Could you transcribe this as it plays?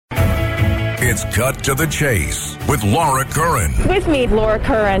It's Cut to the Chase with Laura Curran. With me, Laura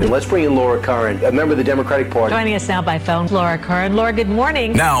Curran. Let's bring in Laura Curran, a member of the Democratic Party. Joining us now by phone, Laura Curran. Laura, good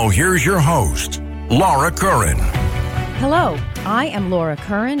morning. Now, here's your host, Laura Curran. Hello, I am Laura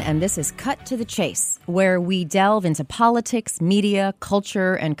Curran, and this is Cut to the Chase, where we delve into politics, media,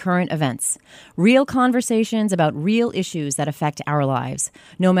 culture, and current events. Real conversations about real issues that affect our lives,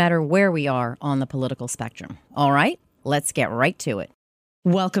 no matter where we are on the political spectrum. All right, let's get right to it.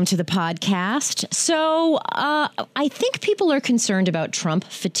 Welcome to the podcast. So I think people are concerned about Trump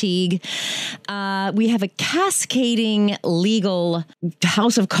fatigue. We have a cascading legal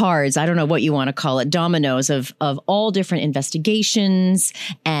house of cards. I don't know what you want to call it, dominoes of all different investigations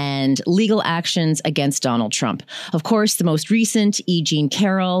and legal actions against Donald Trump. Of course, the most recent, E. Jean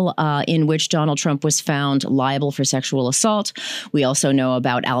Carroll, in which Donald Trump was found liable for sexual assault. We also know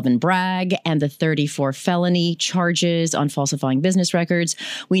about Alvin Bragg and the 34 felony charges on falsifying business records.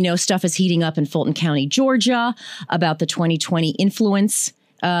 We know stuff is heating up in Fulton County, Georgia, about the 2020 influence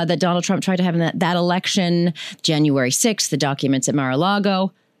that Donald Trump tried to have in that election, January 6th, the documents at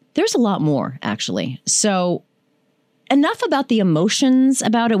Mar-a-Lago. There's a lot more, actually. So enough about the emotions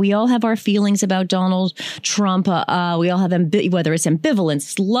about it. We all have our feelings about Donald Trump. We all have, whether it's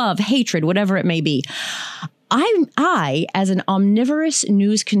ambivalence, love, hatred, whatever it may be. I, as an omnivorous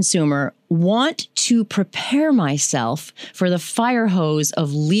news consumer, want to prepare myself for the fire hose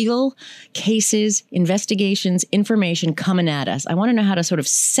of legal cases, investigations, information coming at us. I want to know how to sort of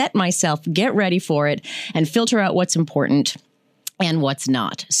set myself, get ready for it, and filter out what's important and what's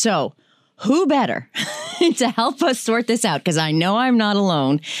not. So who better to help us sort this out, because I know I'm not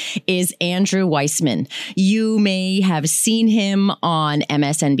alone, is Andrew Weissman. You may have seen him on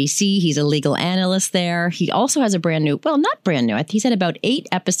MSNBC. He's a legal analyst there. He also has a brand new, well, not brand new, he's had about 8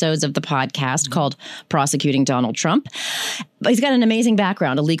 episodes of the podcast called Prosecuting Donald Trump. But he's got an amazing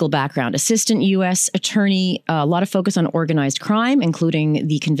background, a legal background, assistant U.S. attorney, a lot of focus on organized crime, including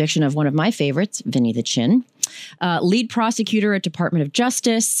the conviction of one of my favorites, Vinny the Chin. Lead prosecutor at Department of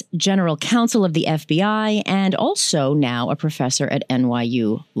Justice, general counsel of the FBI, and also now a professor at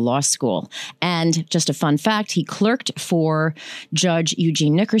NYU Law School. And just a fun fact, he clerked for Judge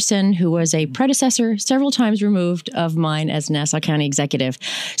Eugene Nickerson, who was a predecessor several times removed of mine as Nassau County executive.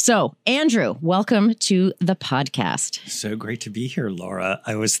 So, Andrew, welcome to the podcast. So great to be here, Laura.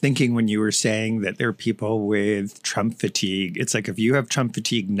 I was thinking when you were saying that there are people with Trump fatigue, it's like if you have Trump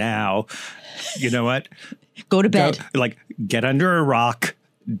fatigue now, you know what? Go to bed. Get under a rock.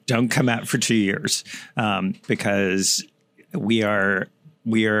 Don't come out for 2 years, because we are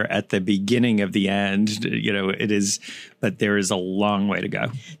at the beginning of the end. You know, it is, but there is a long way to go.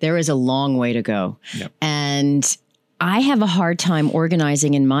 There is a long way to go. Yep. And I have a hard time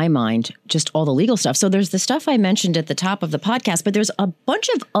organizing in my mind just all the legal stuff. So there's the stuff I mentioned at the top of the podcast, but there's a bunch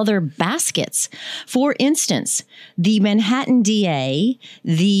of other baskets. For instance, the Manhattan DA,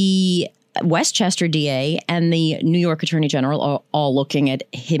 the Westchester DA, and the New York Attorney General are all looking at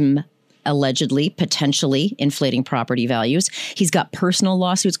him allegedly, potentially inflating property values. He's got personal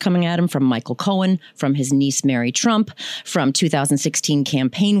lawsuits coming at him from Michael Cohen, from his niece Mary Trump, from 2016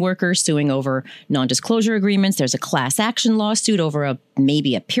 campaign workers suing over non-disclosure agreements. There's a class action lawsuit over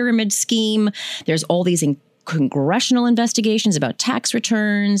maybe a pyramid scheme. There's all these congressional investigations about tax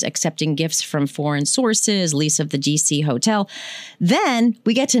returns, accepting gifts from foreign sources, lease of the D.C. hotel. Then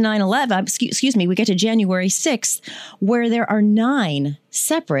we get to 9/11, we get to January 6th, where there are 9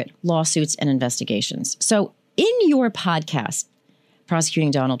 separate lawsuits and investigations. So in your podcast,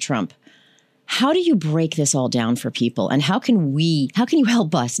 Prosecuting Donald Trump, how do you break this all down for people? And how can you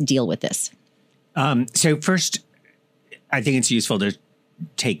help us deal with this? So first, I think it's useful to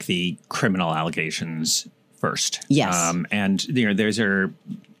take the criminal allegations first. Yes. And, those are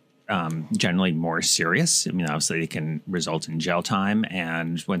generally more serious. I mean, obviously, it can result in jail time.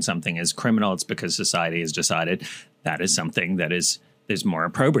 And when something is criminal, it's because society has decided that is something that is more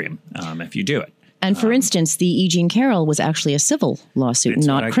opprobrium if you do it. And for instance, the E. Jean Carroll was actually a civil lawsuit,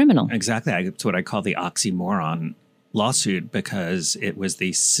 not criminal. Exactly. It's what I call the oxymoron lawsuit, because it was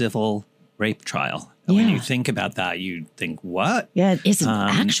the civil rape trial. Yeah. When you think about that, you think, what? Yeah, it's an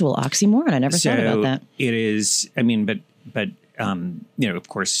actual oxymoron. I never thought about that. It is. I mean, but of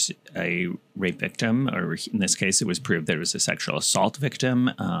course, a rape victim, or in this case, it was proved that it was a sexual assault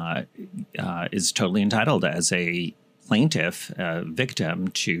victim, is totally entitled as a plaintiff, victim,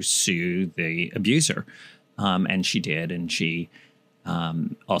 to sue the abuser. And she did, and she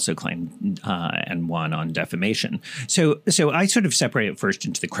also claimed and won on defamation. So I sort of separate it first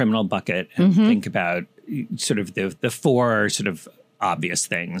into the criminal bucket and think about sort of the 4 sort of obvious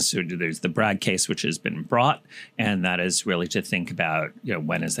things. So there's the Bragg case, which has been brought, and that is really to think about,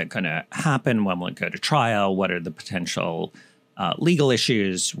 when is that going to happen? When will it go to trial? What are the potential legal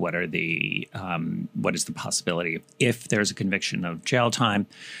issues? What is the possibility if there's a conviction of jail time?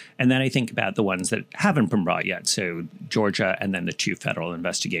 And then I think about the ones that haven't been brought yet. So Georgia and then the 2 federal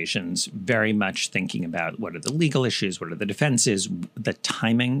investigations, very much thinking about what are the legal issues, what are the defenses, the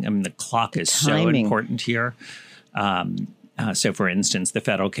timing. I mean, the clock is so important here. So, for instance, the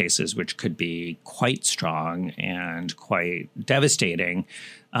federal cases, which could be quite strong and quite devastating,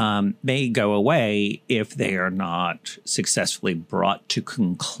 may go away if they are not successfully brought to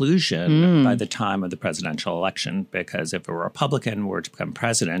conclusion by the time of the presidential election. Because if a Republican were to become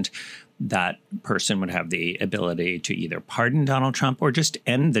president, that person would have the ability to either pardon Donald Trump or just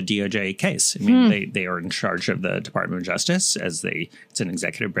end the DOJ case. I mean, they are in charge of the Department of Justice it's an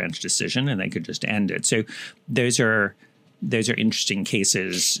executive branch decision, and they could just end it. So those are interesting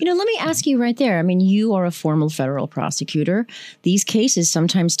cases. Let me ask you right there. I mean, you are a former federal prosecutor. These cases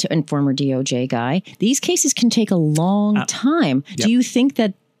sometimes, and former DOJ guy, these cases can take a long time. Yep. Do you think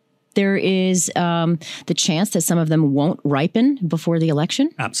that there is the chance that some of them won't ripen before the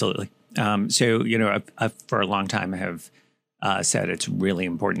election? Absolutely. So, I've for a long time have said it's really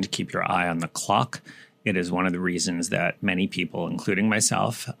important to keep your eye on the clock. It is one of the reasons that many people, including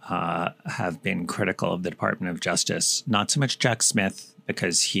myself, have been critical of the Department of Justice. Not so much Jack Smith,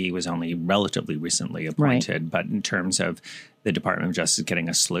 because he was only relatively recently appointed, but in terms of the Department of Justice getting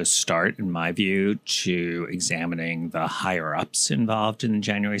a slow start, in my view, to examining the higher-ups involved in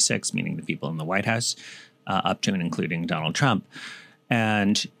January 6th, meaning the people in the White House, up to and including Donald Trump.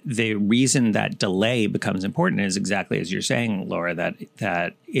 And the reason that delay becomes important is exactly as you're saying, Laura,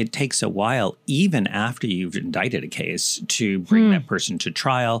 that it takes a while, even after you've indicted a case, to bring that person to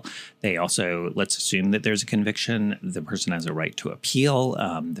trial. They also, let's assume that there's a conviction. The person has a right to appeal.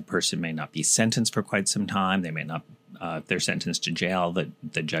 The person may not be sentenced for quite some time. They may not, if they're sentenced to jail,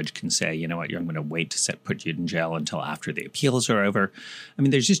 the judge can say, you know what, I'm going to wait to put you in jail until after the appeals are over. I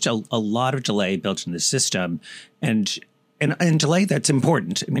mean, there's just a lot of delay built in the system. And delay that's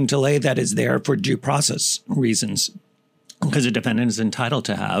important. I mean, delay that is there for due process reasons, because a defendant is entitled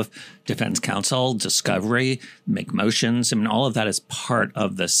to have defense counsel, discovery, make motions. I mean, all of that is part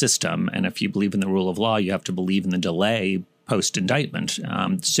of the system. And if you believe in the rule of law, you have to believe in the delay post-indictment.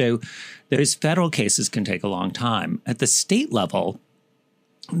 So those federal cases can take a long time. At the state level,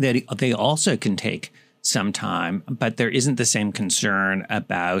 they also can take some time, but there isn't the same concern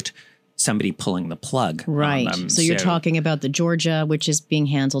about somebody pulling the plug. Right. So you're talking about the Georgia, which is being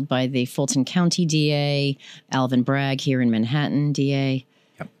handled by the Fulton County DA, Alvin Bragg here in Manhattan DA.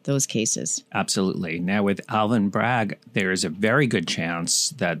 Yep. Those cases. Absolutely. Now with Alvin Bragg, there is a very good chance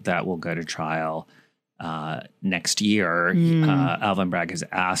that will go to trial next year. Alvin Bragg has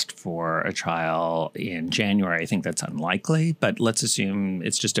asked for a trial in January. I think that's unlikely, but let's assume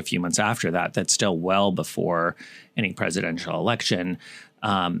it's just a few months after that. That's still well before any presidential election.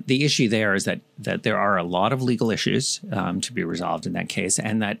 The issue there is that there are a lot of legal issues to be resolved in that case,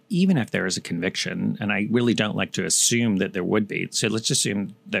 and that even if there is a conviction, and I really don't like to assume that there would be, so let's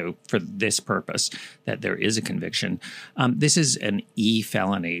assume, though, for this purpose, that there is a conviction. This is an E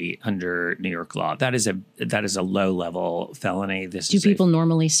felony under New York law. That is a low-level felony. Do people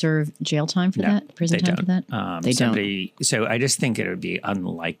normally serve jail time for that? Prison time for that? They don't. So I just think it would be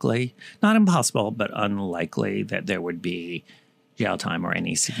unlikely, not impossible, but unlikely that there would be jail time or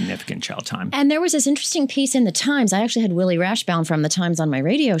any significant jail time. And there was this interesting piece in the Times. I actually had Willie Rashbaum from the Times on my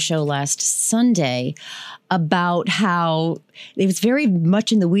radio show last Sunday about how it was very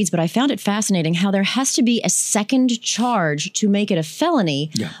much in the weeds, but I found it fascinating how there has to be a second charge to make it a felony.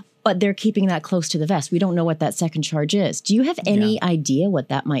 Yeah. But they're keeping that close to the vest. We don't know what that second charge is. Do you have any idea what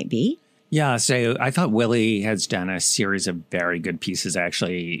that might be? Yeah, so I thought Willie has done a series of very good pieces. I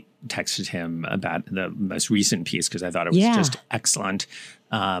actually texted him about the most recent piece because I thought it was just excellent.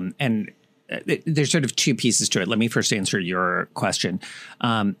 And there's sort of two pieces to it. Let me first answer your question.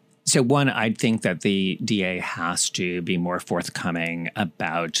 So one, I think that the DA has to be more forthcoming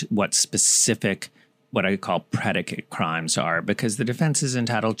about what specific what I call predicate crimes are, because the defense is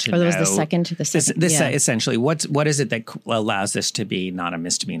entitled to know. Or the second. Essentially, what is it that allows this to be not a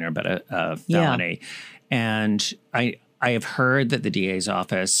misdemeanor but a felony? Yeah. And I have heard that the DA's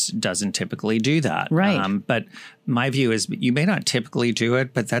office doesn't typically do that. Right. But my view is you may not typically do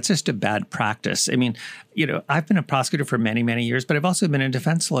it, but that's just a bad practice. I mean, I've been a prosecutor for many, many years, but I've also been a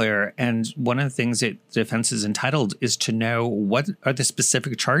defense lawyer. And one of the things that defense is entitled is to know what are the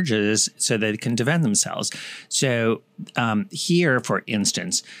specific charges so they can defend themselves. So here, for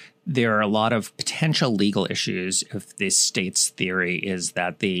instance, there are a lot of potential legal issues if this state's theory is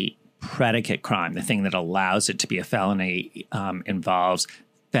that the predicate crime, the thing that allows it to be a felony, involves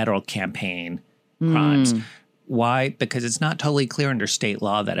federal campaign crimes. Why? Because it's not totally clear under state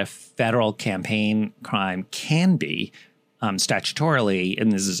law that a federal campaign crime can be statutorily,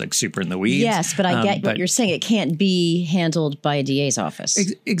 and this is like super in the weeds. Yes, but I get what you're saying. It can't be handled by a DA's office.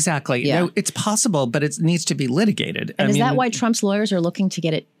 Exactly. Yeah. No, it's possible, but it needs to be litigated. And is that why Trump's lawyers are looking to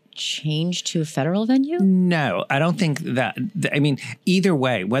get it changed to a federal venue? No, I don't think that. I mean, either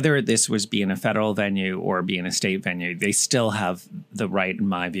way, whether this was being a federal venue or being a state venue, they still have the right, in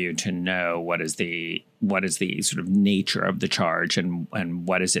my view, to know what is the sort of nature of the charge and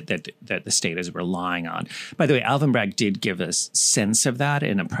what is it that the state is relying on. By the way, Alvin Bragg did give us sense of that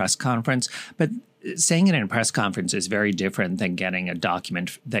in a press conference, but saying it in a press conference is very different than getting a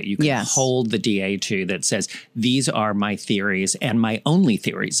document that you can hold the DA to that says, these are my theories and my only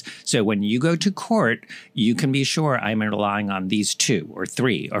theories. So when you go to court, you can be sure I'm relying on these 2 or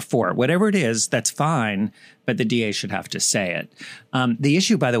 3 or 4, whatever it is, that's fine. But the DA should have to say it. The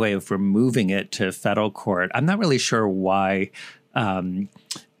issue, by the way, of removing it to federal court, I'm not really sure why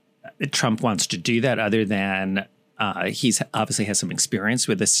Trump wants to do that other than he's obviously has some experience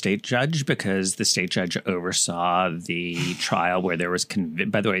with the state judge because the state judge oversaw the trial where there was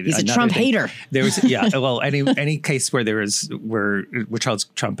by the way, he's a Trump hater. There was well, any case where which holds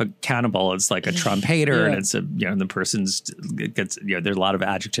Trump accountable, it's like a Trump hater, and it's the person's gets there's a lot of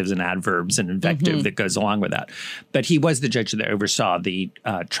adjectives and adverbs and invective that goes along with that. But he was the judge that oversaw the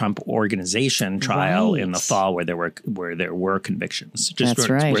Trump organization trial in the fall where there were convictions. Just it's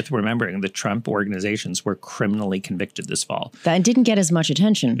worth remembering the Trump organizations were criminally convicted this fall. That didn't get as much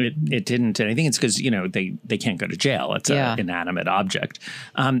attention. It didn't. And I think it's because, they can't go to jail. It's an inanimate object.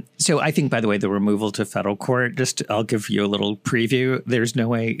 So I think, by the way, the removal to federal court, I'll give you a little preview. There's no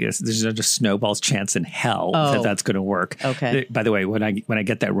way, there's no snowball's chance in hell that that's going to work. Okay. By the way, when I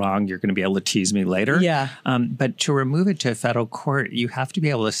get that wrong, you're going to be able to tease me later. Yeah. But to remove it to federal court, you have to be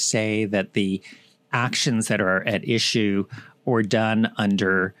able to say that the actions that are at issue were done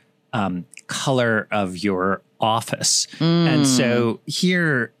under color of your office. And so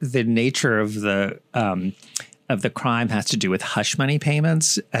here the nature of the crime has to do with hush money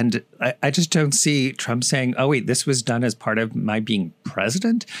payments. And I just don't see Trump saying, oh, wait, this was done as part of my being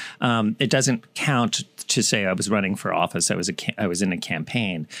president. It doesn't count to say I was running for office. I was in a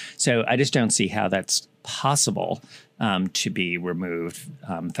campaign. So I just don't see how that's possible to be removed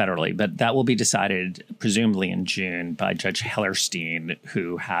federally. But that will be decided presumably in June by Judge Hellerstein,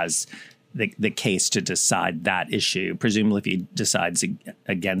 who has the case to decide that issue. Presumably, if he decides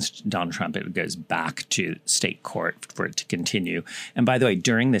against Donald Trump, it goes back to state court for it to continue. And by the way,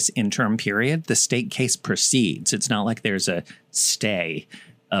 during this interim period, the state case proceeds. It's not like there's a stay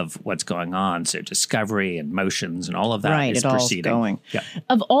of what's going on. So discovery and motions and all of that is proceeding. Going. Yeah.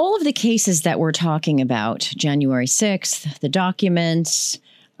 Of all of the cases that we're talking about, January 6th, the documents,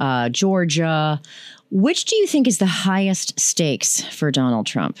 Georgia, which do you think is the highest stakes for Donald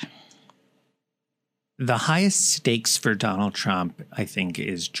Trump? The highest stakes for Donald Trump, I think,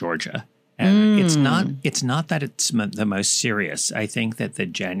 is Georgia. And it's not that it's the most serious. I think that the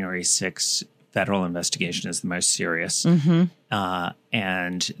January 6th federal investigation is the most serious.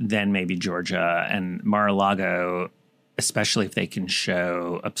 And then maybe Georgia and Mar-a-Lago, especially if they can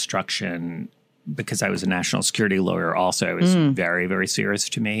show obstruction. Because I was a national security lawyer also, is very, very serious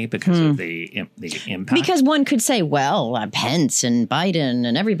to me because of the impact. Because one could say, well, Pence and Biden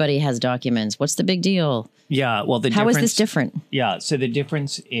and everybody has documents. What's the big deal? Yeah, well, how is this different? Yeah, so the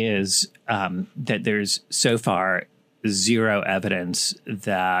difference is that there's so far zero evidence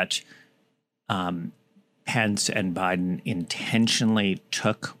that Pence and Biden intentionally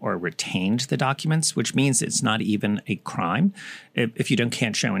took or retained the documents, which means it's not even a crime if you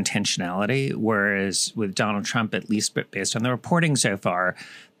can't show intentionality. Whereas with Donald Trump, at least based on the reporting so far,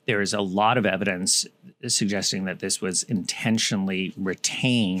 there is a lot of evidence suggesting that this was intentionally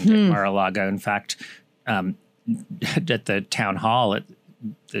retained at Mar-a-Lago. In fact, at the town hall,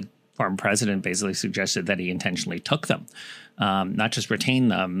 the former president basically suggested that he intentionally took them. Not just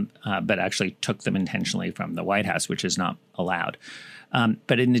retained them, but actually took them intentionally from the White House, which is not allowed.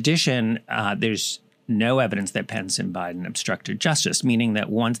 But in addition, there's no evidence that Pence and Biden obstructed justice, meaning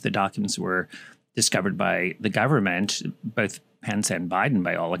that once the documents were discovered by the government, both Pence and Biden,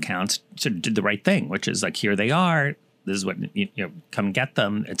 by all accounts, sort of did the right thing, which is like, here they are. This is what, come get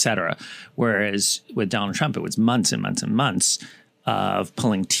them, et cetera. Whereas with Donald Trump, it was months and months and months of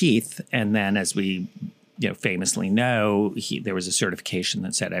pulling teeth. And then as we famously know, there was a certification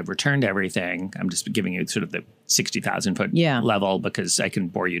that said, I've returned everything. I'm just giving you sort of the 60,000 foot level because I can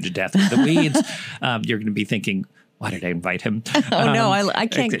bore you to death with the weeds. You're going to be thinking, why did I invite him? Oh, no, I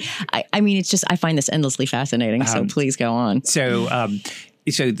can't. I mean, it's just, I find this endlessly fascinating. So please go on. So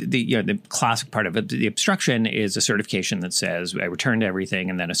the classic part of it, the obstruction is a certification that says I returned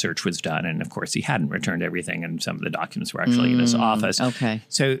everything, and then a search was done. And of course, he hadn't returned everything, and some of the documents were actually in his office. Okay.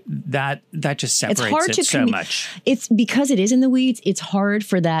 So that just separates it so much. It's because it is in the weeds. It's hard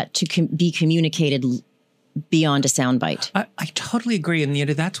for that to be communicated beyond a soundbite. I totally agree. And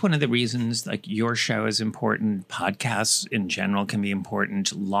that's one of the reasons like your show is important. Podcasts in general can be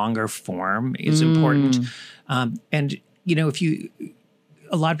important. Longer form is important. And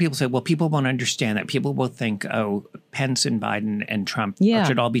a lot of people say, well, people won't understand that. People will think, oh, Pence and Biden and Trump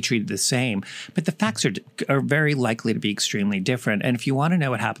should all be treated the same. But the facts are very likely to be extremely different. And if you want to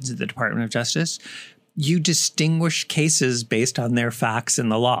know what happens at the Department of Justice, you distinguish cases based on their facts in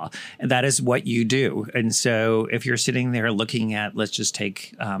the law. And that is what you do. And so if you're sitting there looking at, let's just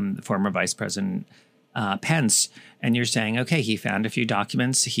take former Vice President Pence, and you're saying, okay, he found a few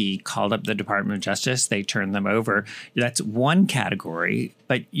documents. He called up the Department of Justice. They turned them over. That's one category,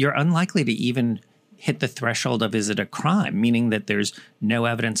 but you're unlikely to even hit the threshold of, is it a crime? Meaning that there's no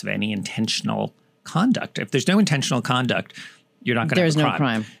evidence of any intentional conduct. If there's no intentional conduct, you're not going to have a crime. There's no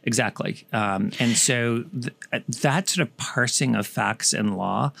crime. Exactly. And so that sort of parsing of facts and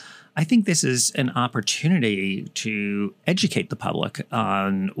law, I think this is an opportunity to educate the public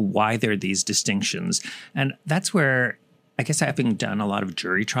on why there are these distinctions. And that's where, I guess having done a lot of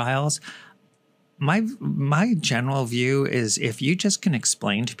jury trials, my general view is if you just can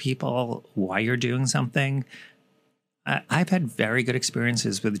explain to people why you're doing something. I've had very good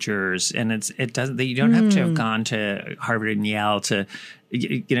experiences with jurors, and you don't have to have gone to Harvard and Yale to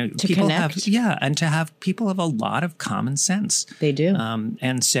people connect. And to have people have a lot of common sense. They do.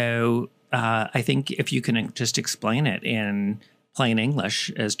 And so I think if you can just explain it in plain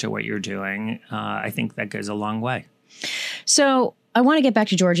English as to what you're doing, I think that goes a long way. So I want to get back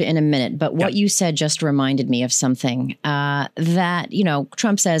to Georgia in a minute, but what you said just reminded me of something that,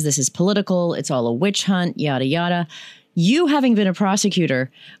 Trump says this is political. It's all a witch hunt, yada, yada. You, having been a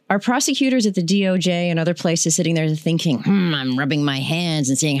prosecutor, are prosecutors at the DOJ and other places sitting there thinking, I'm rubbing my hands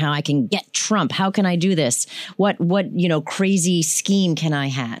and seeing how I can get Trump. How can I do this? What crazy scheme can I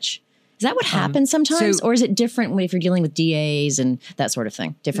hatch? Is that what happens sometimes? Or is it different if you're dealing with DAs and that sort of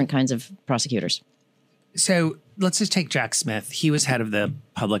thing? Different kinds of prosecutors. So let's just take Jack Smith. He was head of the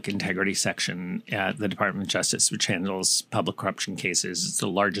public integrity section at the Department of Justice, which handles public corruption cases. It's the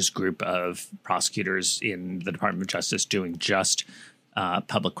largest group of prosecutors in the Department of Justice doing just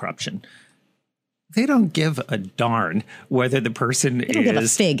public corruption. They don't give a darn whether the person they don't give a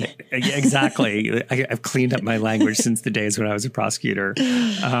fig. Exactly. I've cleaned up my language since the days when I was a prosecutor.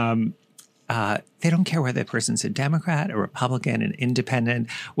 They don't care whether the person's a Democrat, a Republican, an independent,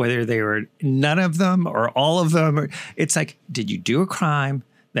 whether they were none of them or all of them. It's like, did you do a crime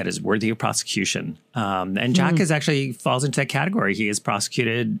that is worthy of prosecution? And Jack falls into that category. He has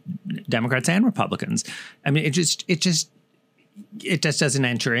prosecuted Democrats and Republicans. I mean, it just doesn't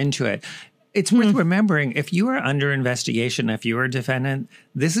enter into it. It's worth remembering, if you are under investigation, if you are a defendant,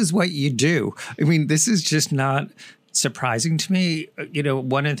 this is what you do. I mean, this is just not surprising to me.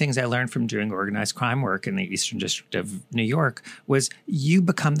 One of the things I learned from doing organized crime work in the Eastern District of New York was you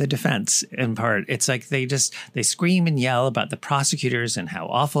become the defense in part. It's like they scream and yell about the prosecutors and how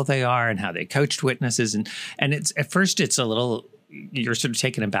awful they are and how they coached witnesses. And it's at first it's a little, you're sort of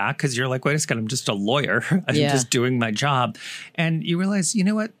taken aback because you're like, wait a second, I'm just a lawyer. I'm just doing my job. And you realize, you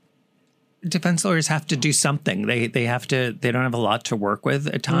know what? Defense lawyers have to do something. They don't have a lot to work with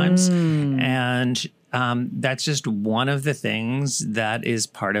at times. And that's just one of the things that is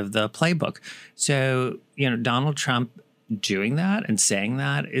part of the playbook. So, Donald Trump doing that and saying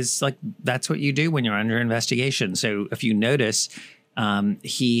that is like, that's what you do when you're under investigation. So if you notice,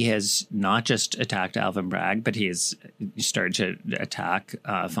 he has not just attacked Alvin Bragg, but he has started to attack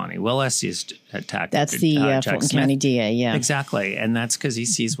Fani Willis. He's attacked That's the Fulton County DA, yeah. Exactly. And that's because he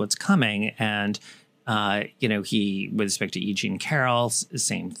sees what's coming. And he, with respect to E. Jean Carroll,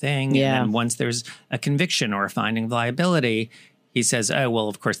 same thing. Yeah. And then once there's a conviction or a finding of liability, he says, oh, well,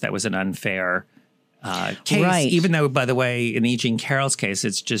 of course, that was an unfair case. Right. Even though, by the way, in E. Jean Carroll's case,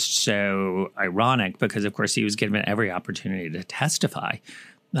 it's just so ironic because, of course, he was given every opportunity to testify.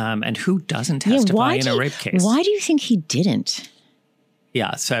 And who doesn't testify in a rape case? Why do you think he didn't?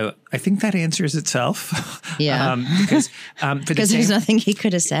 Yeah, so I think that answers itself. Yeah. Because there's nothing he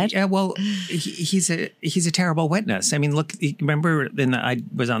could have said. Yeah, well, he's a terrible witness. I mean, look, remember I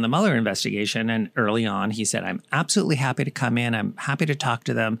was on the Mueller investigation, and early on he said, "I'm absolutely happy to come in. I'm happy to talk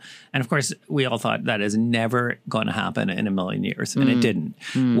to them." And of course, we all thought that is never going to happen in a million years, and it didn't.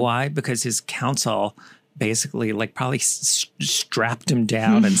 Why? Because his counsel basically probably strapped him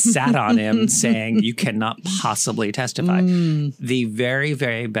down and sat on him saying, you cannot possibly testify. The very,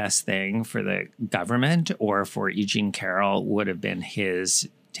 very best thing for the government or for E. Jean Carroll would have been his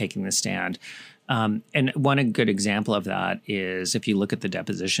taking the stand. And one good example of that is if you look at the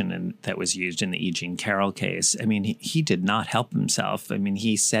deposition that was used in the E. Jean Carroll case, I mean, he did not help himself. I mean,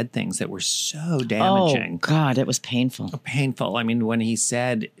 he said things that were so damaging. Oh, God, it was painful. Painful. I mean, when he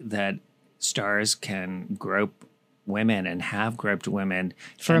said that stars can grope women and have groped women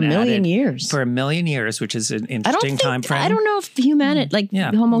for a million years. For a million years, which is an interesting time frame. I don't know if humanity,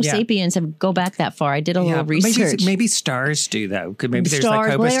 Homo sapiens, go back that far. I did a little research. Maybe stars do, though. Maybe there's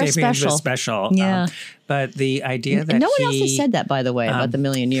stars, Homo sapiens was special. Yeah. But the idea that no one else has said that, by the way, about the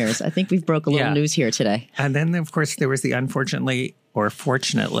million years. I think we've broke a little news here today. And then, of course, there was the unfortunately or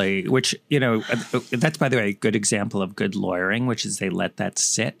fortunately, which, that's, by the way, a good example of good lawyering, which is they let that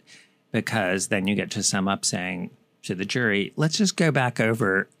sit. Because then you get to sum up saying to the jury, let's just go back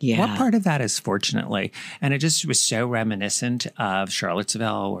over what part of that is fortunately. And it just was so reminiscent of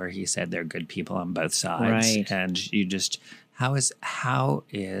Charlottesville, where he said there are good people on both sides. Right. And you just, how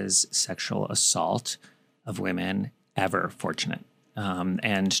is sexual assault of women ever fortunate?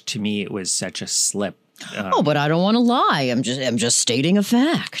 And to me, it was such a slip. But I don't want to lie. I'm just stating a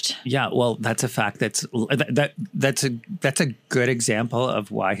fact. Yeah, well, that's a fact. That's a good example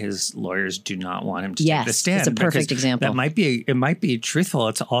of why his lawyers do not want him to take the stand. It's a perfect example. It might be truthful.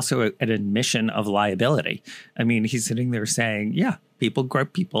 It's also an admission of liability. I mean, he's sitting there saying, "Yeah, people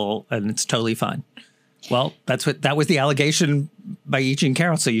grope people, and it's totally fine." Well, that was the allegation by E. Jean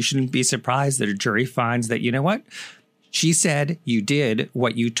Carroll. So you shouldn't be surprised that a jury finds that, you know what, she said you did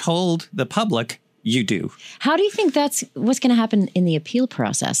what you told the public. You do. How do you think that's what's going to happen in the appeal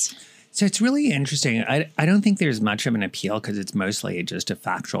process? So it's really interesting. I don't think there's much of an appeal because it's mostly just a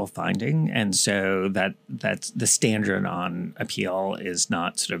factual finding. And so that's the standard on appeal is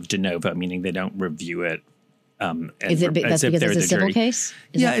not sort of de novo, meaning they don't review it. That's because it's a civil case?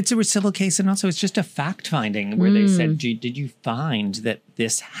 It's a civil case. And also it's just a fact finding where they said, did you find that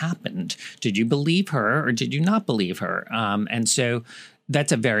this happened? Did you believe her or did you not believe her? And so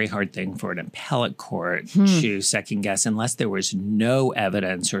that's a very hard thing for an appellate court to second guess unless there was no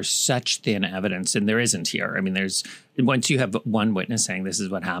evidence or such thin evidence. And there isn't here. I mean, once you have one witness saying this is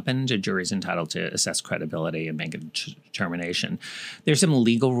what happened, a jury's entitled to assess credibility and make a determination. There's some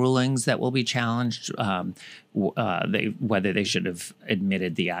legal rulings that will be challenged, whether they should have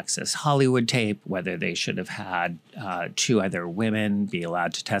admitted the Access Hollywood tape, whether they should have had two other women be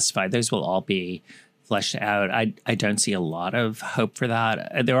allowed to testify. Those will all be fleshed out. I don't see a lot of hope for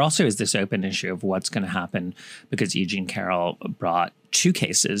that. There also is this open issue of what's going to happen because E. Jean Carroll brought two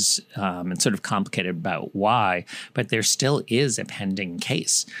cases and sort of complicated about why, but there still is a pending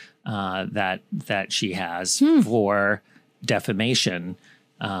case that she has for defamation.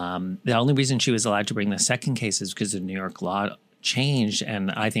 The only reason she was allowed to bring the second case is because the New York law changed,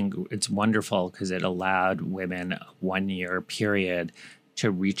 and I think it's wonderful because it allowed women a 1 year period to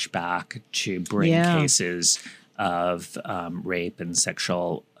reach back to bring cases of rape and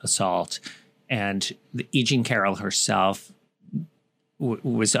sexual assault. And E. Jean Carroll herself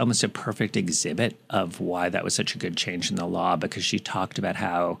was almost a perfect exhibit of why that was such a good change in the law, because she talked about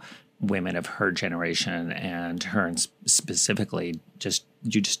how women of her generation and her specifically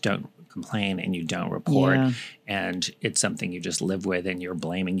you just don't complain and you don't report. And it's something you just live with and you're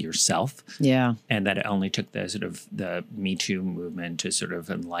blaming yourself. Yeah. And that it only took the sort of the Me Too movement to sort of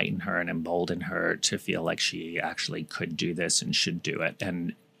enlighten her and embolden her to feel like she actually could do this and should do it.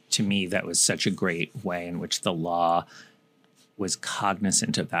 And to me, that was such a great way in which the law was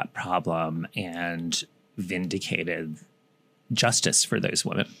cognizant of that problem and vindicated justice for those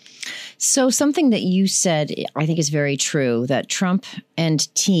women. So something that you said, I think is very true, that Trump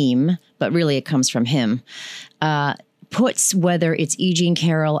and team, but really it comes from him, puts, whether it's E. Jean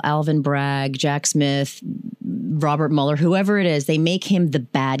Carroll, Alvin Bragg, Jack Smith, Robert Mueller, whoever it is, they make him the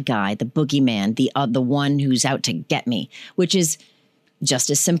bad guy, the boogeyman, the one who's out to get me, which is just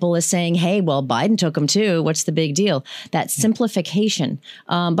as simple as saying, hey, well, Biden took them too. What's the big deal? That simplification.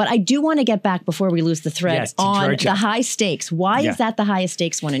 But I do want to get back before we lose the thread on Georgia. the high stakes. Why is that the highest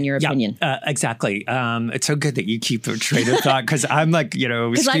stakes one in your opinion? Exactly. It's so good that you keep a train of thought because I'm like,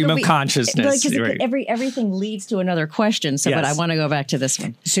 stream of consciousness. Because everything leads to another question. So, but I want to go back to this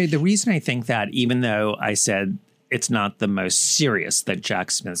one. So the reason I think that, even though I said it's not the most serious that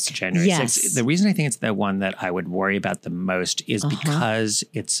Jack Smith's January 6th, the reason I think it's the one that I would worry about the most is because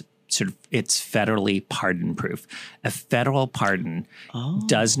it's federally pardon proof. A federal pardon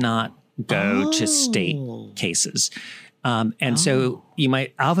does not go to state cases. So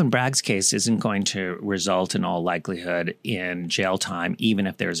Alvin Bragg's case isn't going to result in all likelihood in jail time, even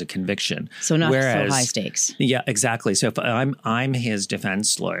if there's a conviction. So not so high stakes. Yeah, exactly. So if I'm his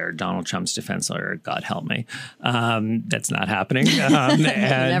defense lawyer, Donald Trump's defense lawyer, God help me, that's not happening. You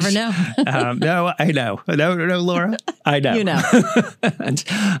never know. No, I know. No, Laura, I know. You know. And,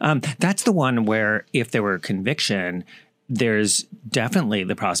 that's the one where if there were a conviction, there's definitely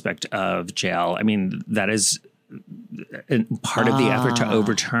the prospect of jail. I mean, that is part of the effort to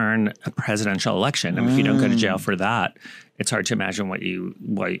overturn a presidential election. I mean, if you don't go to jail for that, it's hard to imagine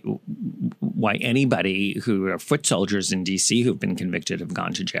why anybody who are foot soldiers in D.C. who've been convicted have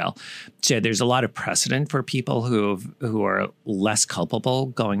gone to jail. So there's a lot of precedent for people who are less culpable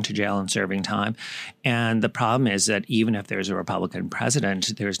going to jail and serving time. And the problem is that even if there's a Republican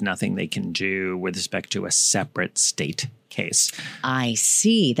president, there's nothing they can do with respect to a separate state case. I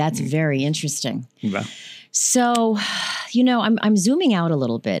see. That's very interesting. Yeah. So, I'm zooming out a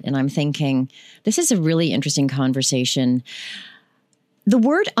little bit and I'm thinking this is a really interesting conversation. The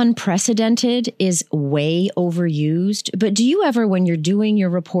word unprecedented is way overused, but do you ever, when you're doing your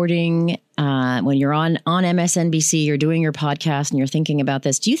reporting, when you're on MSNBC, you're doing your podcast and you're thinking about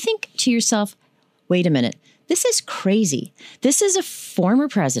this, do you think to yourself, wait a minute, this is crazy. This is a former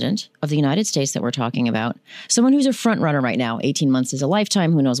president of the United States that we're talking about, someone who's a front runner right now. 18 months is a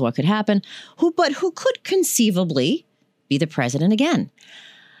lifetime. Who knows what could happen? Who could conceivably be the president again?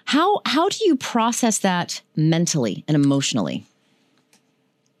 How do you process that mentally and emotionally?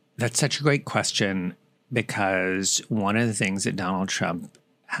 That's such a great question because one of the things that Donald Trump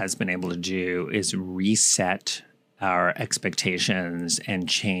has been able to do is reset our expectations and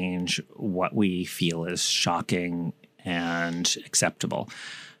change what we feel is shocking and acceptable.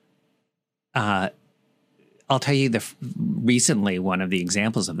 I'll tell you recently, one of the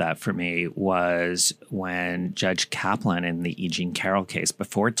examples of that for me was when Judge Kaplan in the E. Jean Carroll case,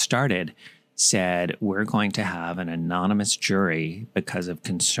 before it started, said, we're going to have an anonymous jury because of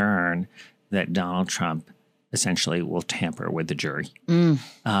concern that Donald Trump essentially will tamper with the jury. Like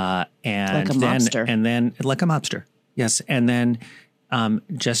a mobster. And then like a mobster. Yes. And then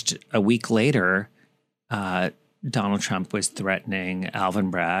just a week later, Donald Trump was threatening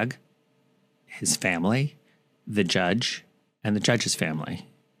Alvin Bragg, his family, the judge, and the judge's family.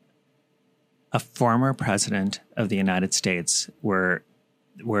 A former president of the United States where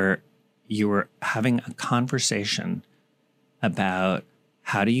you were having a conversation about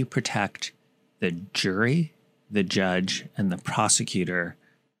how do you protect the jury, the judge, and the prosecutor.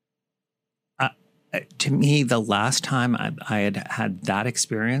 To me, the last time I had that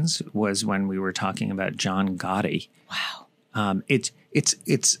experience was when we were talking about John Gotti. Wow.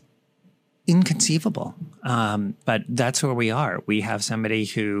 It's inconceivable. But that's where we are. We have somebody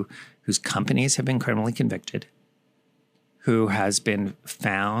whose companies have been criminally convicted, who has been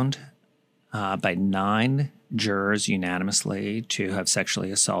found by 9 jurors unanimously to have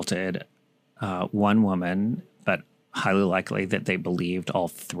sexually assaulted one woman, but highly likely that they believed all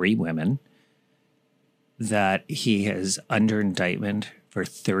 3 women, that he is under indictment for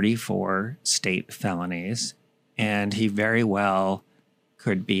 34 state felonies, and he very well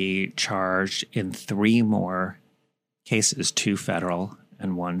could be charged in 3 more cases, 2 federal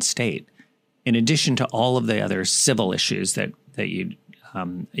and 1 state, in addition to all of the other civil issues that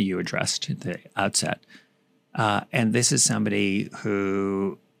you addressed at the outset. And this is somebody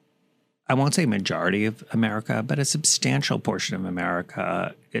who, I won't say majority of America, but a substantial portion of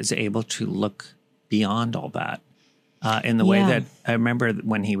America is able to look beyond all that in the way that I remember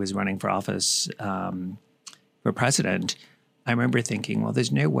when he was running for office for president. I remember thinking, well,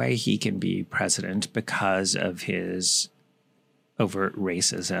 there's no way he can be president because of his overt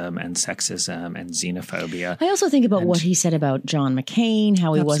racism and sexism and xenophobia. I also think about what he said about John McCain,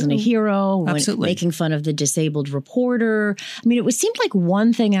 how he wasn't a hero, when making fun of the disabled reporter. I mean, it seemed like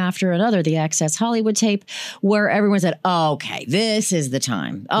one thing after another, the Access Hollywood tape, where everyone said, oh, okay, this is the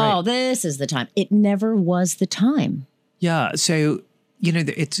time. Oh, this is the time. It never was the time. Yeah. So,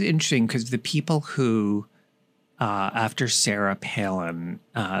 it's interesting because the people who after Sarah Palin,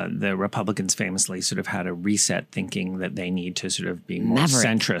 the Republicans famously sort of had a reset, thinking that they need to sort of be more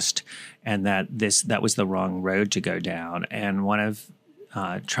centrist, and that was the wrong road to go down. And one of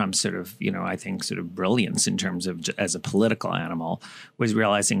Trump's sort of, I think sort of brilliance in terms of as a political animal was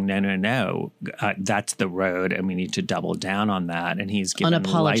realizing, no, that's the road, and we need to double down on that. And he's given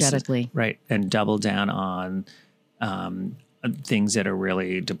unapologetically, right, and double down on things that are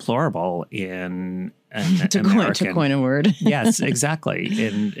really deplorable in to coin a word. Yes, exactly,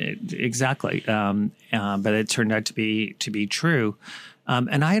 exactly. But it turned out to be true.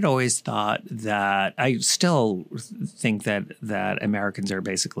 And I had always thought that I still think that Americans are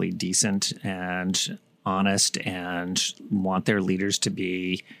basically decent and honest and want their leaders to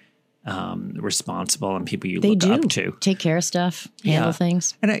be responsible and people you look up to. Take care of stuff, handle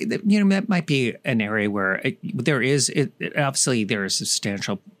things. And that might be an area where obviously there is a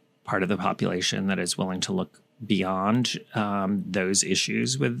substantial part of the population that is willing to look beyond those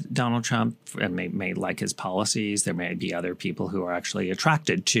issues with Donald Trump and may like his policies. There may be other people who are actually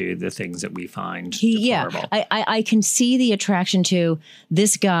attracted to the things that we find deplorable. Yeah, I can see the attraction to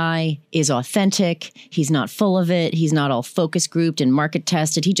this guy is authentic. He's not full of it. He's not all focus grouped and market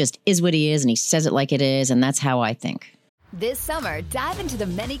tested. He just is what he is, and he says it like it is, and that's how I think. This summer, dive into the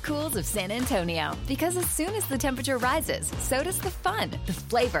many cools of San Antonio, because as soon as the temperature rises, so does the fun, the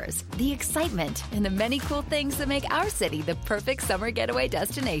flavors, the excitement, and the many cool things that make our city the perfect summer getaway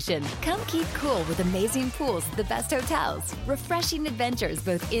destination. Come keep cool with amazing pools at the best hotels, refreshing adventures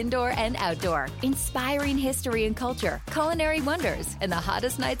both indoor and outdoor, inspiring history and culture, culinary wonders, and the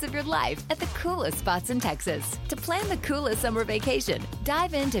hottest nights of your life at the coolest spots in Texas. To plan the coolest summer vacation,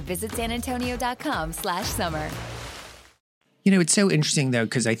 dive into visitsanantonio.com/summer. It's so interesting, though,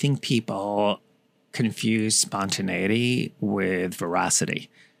 because I think people confuse spontaneity with veracity.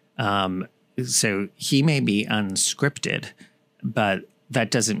 So he may be unscripted, but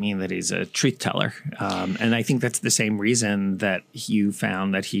that doesn't mean that he's a truth teller. And I think that's the same reason that you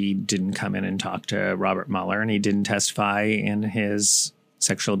found that he didn't come in and talk to Robert Mueller and he didn't testify in his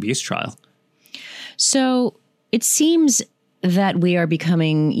sexual abuse trial. So it seems that we are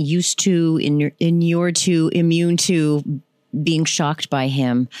becoming used to, inured to, immune to being shocked by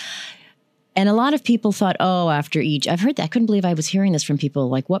him. And a lot of people thought, after I've heard that. I couldn't believe I was hearing this from people.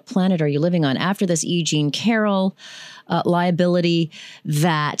 Like, what planet are you living on? After this E. Jean Carroll liability,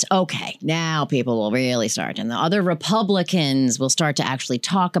 that, okay, now people will really start. And the other Republicans will start to actually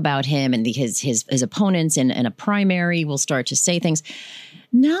talk about him, and his opponents in a primary will start to say things.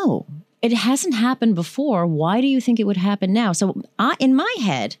 No, it hasn't happened before. Why do you think it would happen now? So in my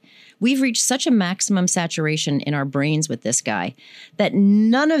head, we've reached such a maximum saturation in our brains with this guy that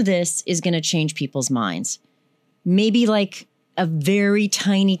none of this is going to change people's minds. Maybe like a very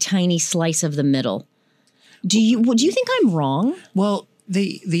tiny, tiny slice of the middle. Do you think I'm wrong? Well,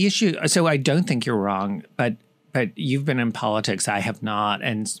 the issue, so I don't think you're wrong, but you've been in politics. I have not.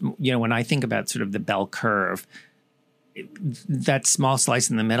 And, when I think about sort of the bell curve, that small slice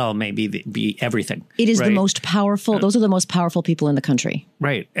in the middle may be everything. It is the most powerful. Those are the most powerful people in the country.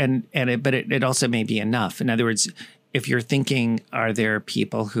 Right. But it also may be enough. In other words, if you're thinking, are there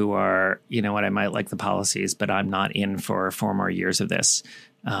people who are, I might like the policies, but I'm not in for 4 more years of this.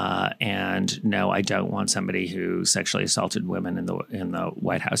 And no, I don't want somebody who sexually assaulted women in the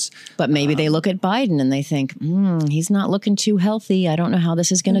White House. But maybe they look at Biden and they think, he's not looking too healthy. I don't know how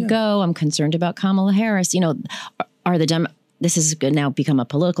this is going to go. I'm concerned about Kamala Harris. This has now become a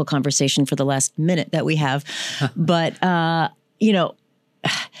political conversation for the last minute that we have. But,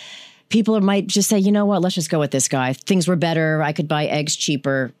 people might just say, you know what, let's just go with this guy. Things were better. I could buy eggs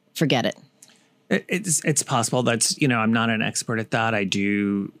cheaper. Forget it. It's possible. That's, I'm not an expert at that. I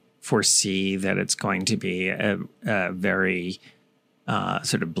do foresee that it's going to be a very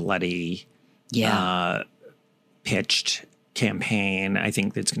sort of bloody, pitched campaign. I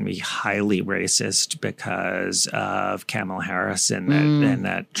think that's going to be highly racist because of Kamala Harris and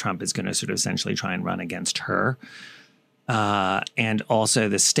that Trump is going to sort of essentially try and run against her. And also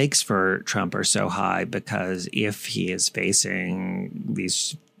the stakes for Trump are so high because if he is facing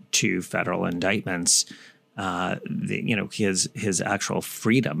these 2 federal indictments, his actual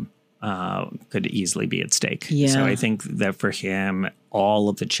freedom could easily be at stake. Yeah. So I think that for him, all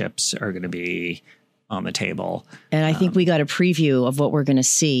of the chips are going to be on the table. And I think we got a preview of what we're going to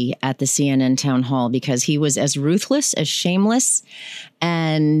see at the CNN town hall, because he was as ruthless, as shameless,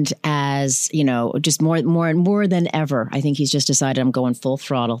 and as, just more than ever. I think he's just decided, I'm going full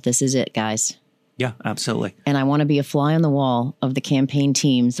throttle. This is it, guys. Yeah, absolutely. And I want to be a fly on the wall of the campaign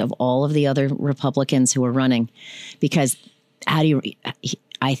teams of all of the other Republicans who are running, because I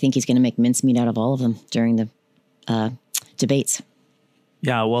think he's going to make mincemeat out of all of them during the debates.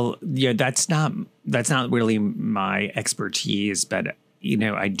 Yeah, well, that's not really my expertise, but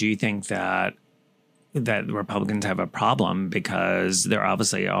I do think that Republicans have a problem because there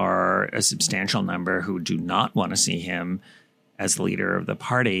obviously are a substantial number who do not want to see him as the leader of the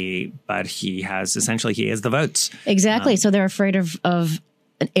party, but he has the votes. Exactly. So they're afraid of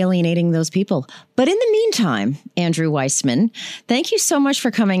alienating those people. But in the meantime, Andrew Weissman, thank you so much for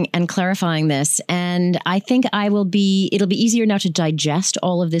coming and clarifying this. And I think it'll be easier now to digest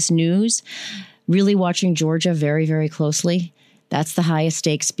all of this news, really watching Georgia very, very closely. That's the highest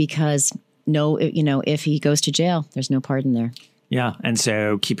stakes because if he goes to jail, there's no pardon there. Yeah. And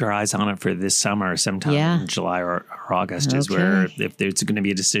so keep your eyes on it for this summer, sometime in July or August is where if there's going to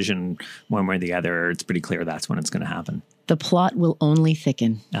be a decision one way or the other, it's pretty clear that's when it's going to happen. The plot will only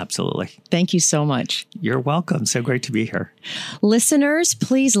thicken. Absolutely. Thank you so much. You're welcome. So great to be here. Listeners,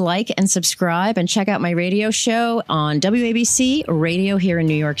 please like and subscribe and check out my radio show on WABC Radio here in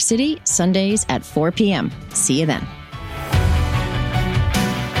New York City, Sundays at 4 p.m. See you then.